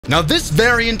Now, this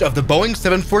variant of the Boeing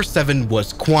 747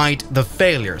 was quite the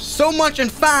failure. So much, in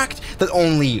fact, that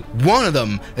only one of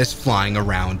them is flying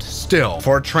around still.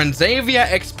 For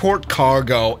Transavia Export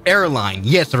Cargo Airline.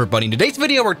 Yes, everybody, in today's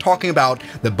video, we're talking about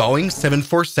the Boeing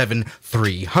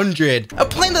 747-300. A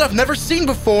plane that I've never seen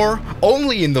before,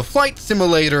 only in the flight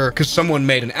simulator, because someone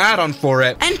made an add-on for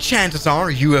it. And chances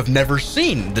are you have never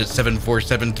seen the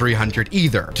 747-300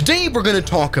 either. Today, we're going to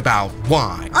talk about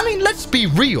why. I mean, let's be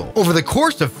real. Over the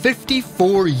course of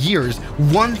 54 years,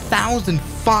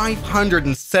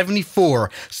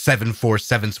 1,574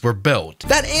 747s were built.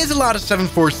 That is a lot of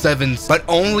 747s, but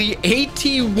only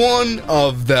 81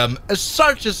 of them,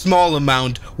 such a small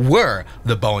amount, were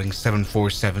the Boeing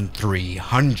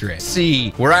 747-300.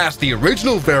 See, whereas the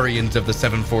original variants of the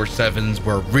 747s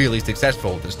were really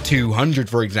successful, there's 200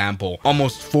 for example,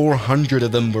 almost 400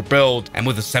 of them were built, and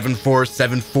with the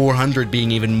 747-400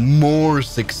 being even more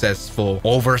successful,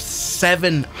 over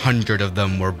 700 of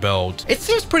them were built. It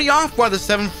seems pretty off why the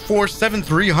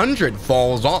 747-300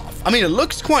 falls off. I mean, it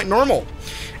looks quite normal.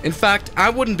 In fact,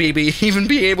 I wouldn't even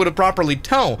be able to properly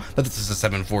tell that this is a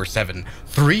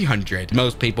 747-300.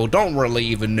 Most people don't really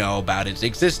even know about its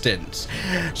existence.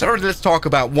 So let's talk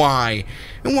about why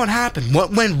and what happened. What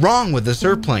went wrong with this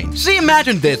airplane? See,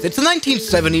 imagine this. It's the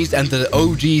 1970s and the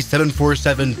OG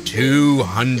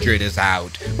 747-200 is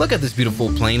out. Look at this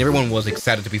beautiful plane. Everyone was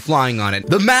excited to be flying on it.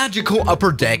 The magical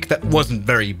upper deck that wasn't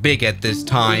very big at this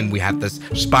time. We had this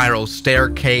spiral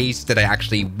staircase that I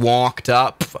actually walked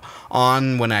up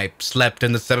on when I slept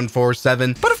in the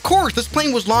 747. But of course, this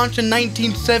plane was launched in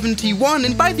 1971,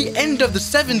 and by the end of the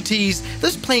 70s,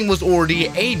 this plane was already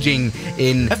aging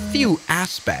in a few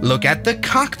aspects. Look at the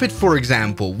cockpit, for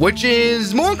example, which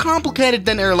is more complicated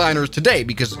than airliners today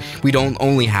because we don't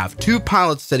only have two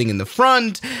pilots sitting in the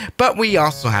front, but we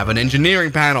also have an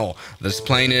engineering panel. This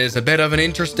plane is a bit of an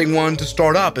interesting one to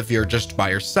start up if you're just by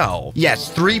yourself. Yes,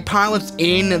 3 pilots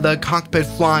in the cockpit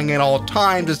flying at all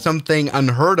times is something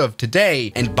unheard of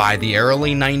today, and by the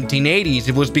early 1980s,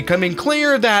 it was becoming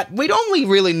clear that we'd only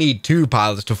really need 2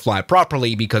 pilots to fly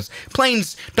properly because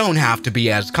planes don't have to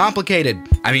be as complicated.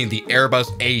 I mean, the Airbus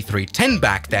A310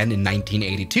 back then in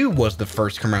 1982 was the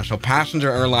first commercial passenger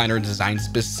airliner designed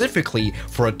specifically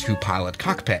for a 2-pilot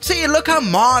cockpit. See, look how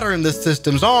modern the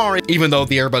systems are, even though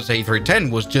the Airbus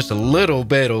A310 was just a little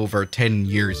bit over 10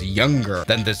 years younger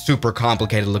than the super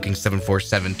complicated looking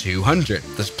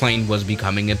 747-200. This plane was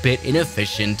becoming a bit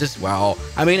inefficient as well.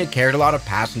 I mean, it carried a lot of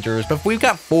passengers, but we've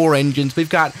got 4 engines, we've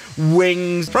got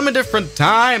wings from a different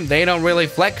time. They don't really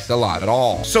flex a lot at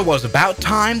all. So it was about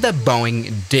time that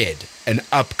Boeing did an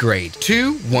upgrade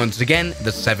to, once again,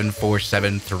 the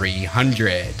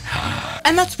 747-300.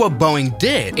 And that's what Boeing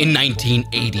did. In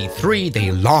 1983,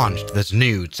 they launched this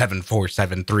new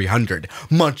 747-300,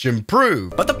 much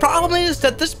improved. But the problem is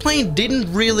that this plane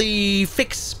didn't really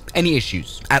fix any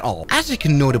issues at all. As you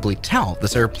can notably tell,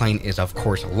 this airplane is of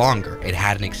course longer. It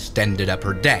had an extended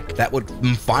upper deck. That would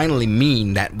finally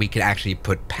mean that we could actually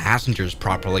put passengers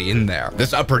properly in there.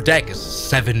 This upper deck is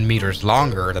 7 meters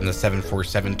longer than the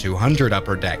 747-200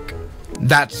 upper deck.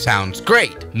 That sounds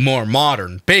great. More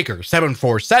modern, bigger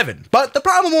 747. But the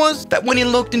problem was that when you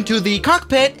looked into the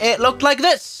cockpit, it looked like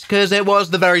this, because it was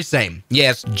the very same.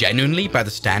 Yes, genuinely, by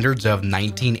the standards of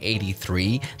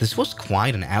 1983, this was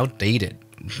quite an outdated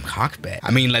cockpit. I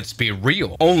mean, let's be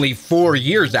real. Only 4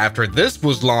 years after this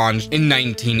was launched in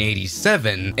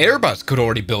 1987, Airbus could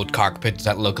already build cockpits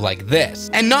that look like this,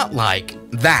 and not like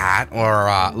that or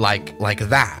like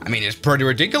that. I mean, it's pretty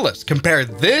ridiculous. Compare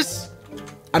this.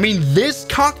 I mean, this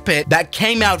cockpit that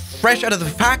came out fresh out of the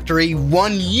factory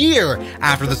 1 year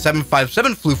after the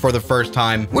 757 flew for the first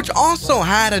time, which also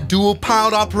had a dual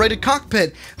pilot operated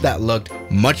cockpit that looked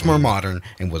much more modern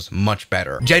and was much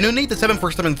better. Genuinely, the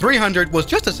 747-300 was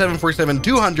just a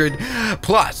 747-200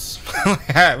 plus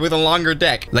with a longer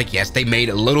deck. Like, yes, they made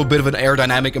a little bit of an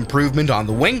aerodynamic improvement on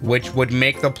the wing, which would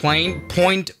make the plane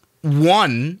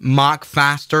 0.1 Mach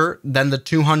faster than the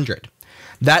 200.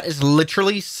 That is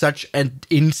literally such an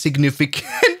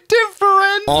insignificant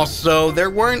difference. Also, there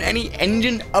weren't any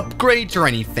engine upgrades or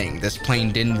anything. This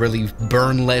plane didn't really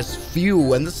burn less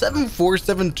fuel, and the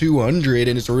 747-200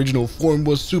 in its original form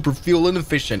was super fuel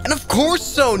inefficient. And of course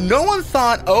so, no one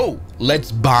thought, oh,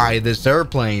 let's buy this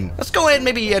airplane. Let's go ahead and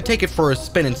maybe take it for a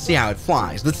spin and see how it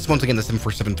flies. This is once again the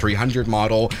 747-300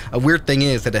 model. A weird thing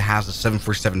is that it has a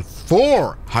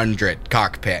 747-400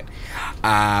 cockpit.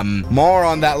 More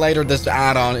on that later. This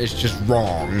add-on is just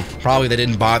wrong. Probably they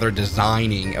didn't bother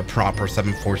designing a proper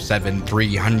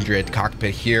 747-300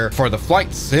 cockpit here for the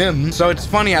flight sim. So it's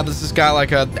funny how this has got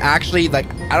like a, actually,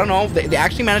 like, I don't know, they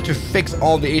actually managed to fix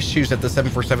all the issues that the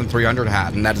 747-300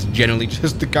 had, and that is generally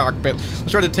just the cockpit.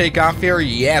 Let's try to take off here.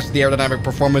 Yes, the aerodynamic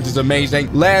performance is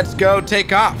amazing. Let's go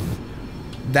take off.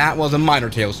 That was a minor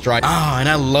tail strike. Oh, and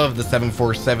I love the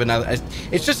 747.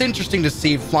 It's just interesting to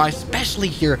see it fly, especially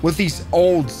here with these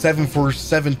old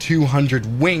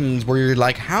 747-200 wings where you're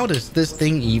like, how does this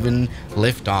thing even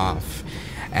lift off?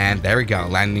 And there we go,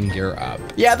 landing gear up.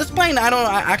 Yeah, this plane, I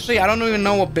don't even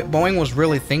know what Boeing was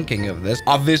really thinking of this.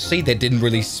 Obviously, they didn't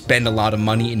really spend a lot of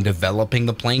money in developing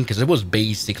the plane because it was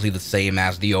basically the same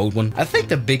as the old one. I think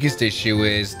the biggest issue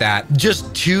is that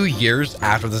just 2 years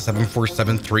after the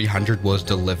 747-300 was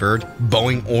delivered,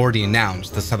 Boeing already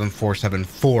announced the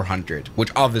 747-400,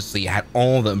 which obviously had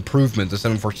all the improvements the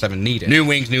 747 needed. New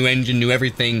wings, new engine, new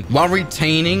everything, while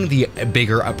retaining the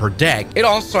bigger upper deck. It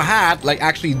also had, like,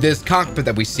 actually this cockpit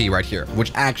that we see right here,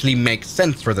 which actually makes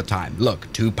sense for the time.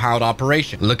 Look, 2-pound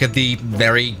operation. Look at the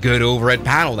very good overhead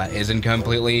panel that isn't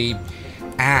completely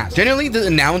ass. Generally, the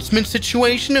announcement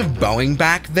situation of Boeing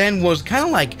back then was kind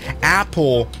of like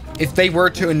Apple if they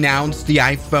were to announce the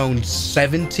iPhone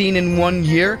 17 in 1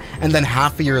 year, and then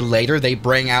half a year later, they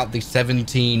bring out the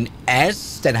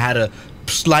 17S that had a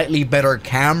slightly better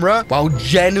camera while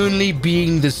genuinely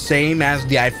being the same as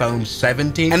the iPhone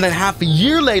 17, and then half a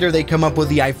year later they come up with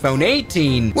the iPhone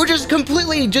 18, which is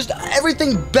completely just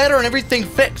everything better and everything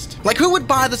fixed. Like, who would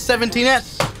buy the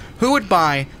 17S? Who would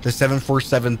buy the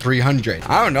 747-300?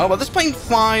 I don't know, but this plane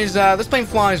flies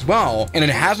well, and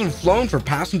it hasn't flown for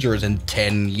passengers in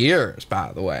 10 years,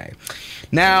 by the way.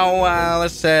 Now,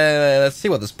 let's see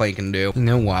what this plane can do. You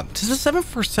know what? Since the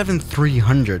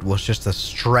 747-300 was just a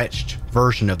stretched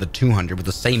version of the 200 with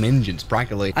the same engines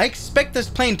practically, I expect this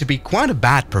plane to be quite a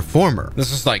bad performer.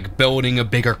 This is like building a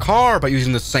bigger car but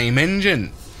using the same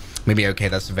engine. Maybe, okay,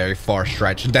 that's a very far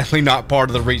stretch. Definitely not part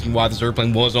of the reason why this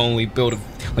airplane was only built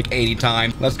like 80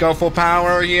 times. Let's go full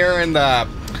power here in the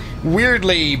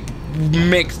weirdly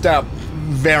mixed up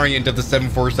variant of the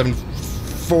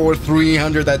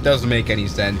 747-300 that doesn't make any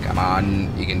sense. Come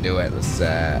on, you can do it.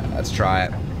 Let's try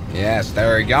it. Yes,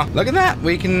 there we go. Look at that.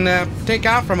 We can take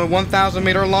off from a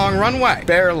 1,000-meter long runway.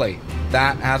 Barely.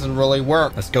 That hasn't really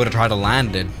worked. Let's go to try to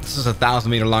land it. This is a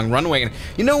 1,000-meter long runway, and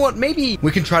you know what? Maybe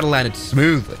we can try to land it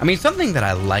smoothly. I mean, something that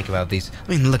I like about these, I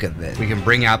mean, look at this. We can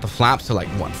bring out the flaps to like,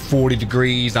 what, 40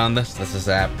 degrees on this. This is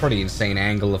a pretty insane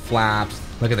angle of flaps.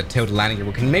 Look at the tilted landing gear.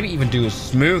 We can maybe even do a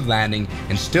smooth landing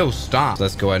and still stop. So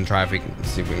let's go ahead and try if we can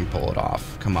see if we can pull it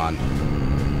off. Come on.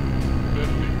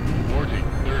 50, 40,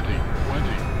 30,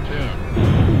 20,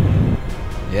 10.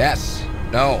 Yes.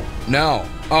 No. No.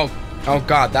 Oh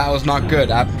God, that was not good.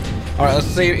 All right, let's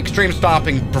see extreme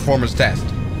stopping performance test.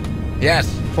 Yes,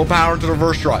 full power to the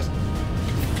reverse thrust.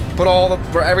 Put all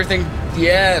for everything.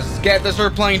 Yes, get this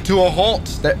airplane to a halt.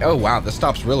 Oh wow, this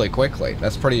stops really quickly.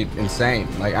 That's pretty insane.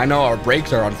 Like, I know our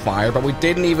brakes are on fire, but we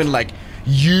didn't even like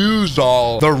use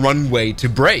all the runway to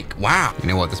brake. Wow. You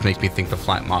know what? This makes me think the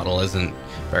flight model isn't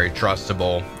very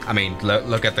trustable. I mean,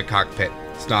 look at the cockpit.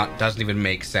 It's not. Doesn't even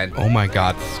make sense. Oh my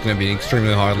God, this is gonna be an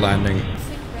extremely hard landing.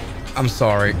 I'm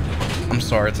sorry. I'm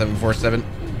sorry, it's 747.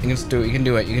 You can do it. You can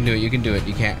do it. You can do it. You can do it.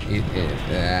 You can't.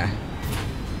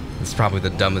 It's probably the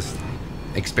dumbest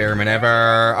experiment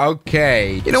ever.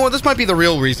 Okay. You know what? This might be the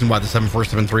real reason why the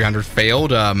 747-300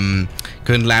 failed.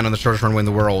 Couldn't land on the shortest runway in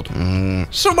the world.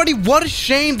 Somebody, what a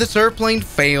shame this airplane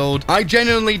failed. I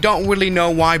genuinely don't really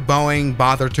know why Boeing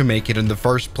bothered to make it in the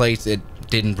first place. It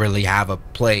didn't really have a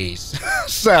place.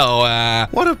 So,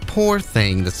 what a poor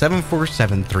thing, the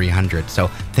 747-300. So,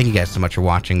 thank you guys so much for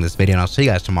watching this video, and I'll see you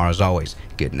guys tomorrow as always.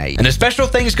 Good night. And a special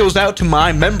thanks goes out to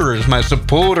my members, my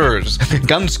supporters.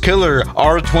 Guns Killer,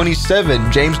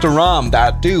 R27, James Duram,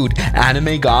 That Dude,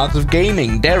 Anime Gods of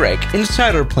Gaming, Derek,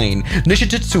 Insider Plane,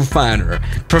 Nishijitsu Finder,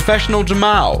 Professional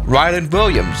Jamal, Ryland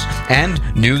Williams, and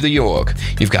New the York.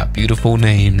 You've got beautiful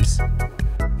names.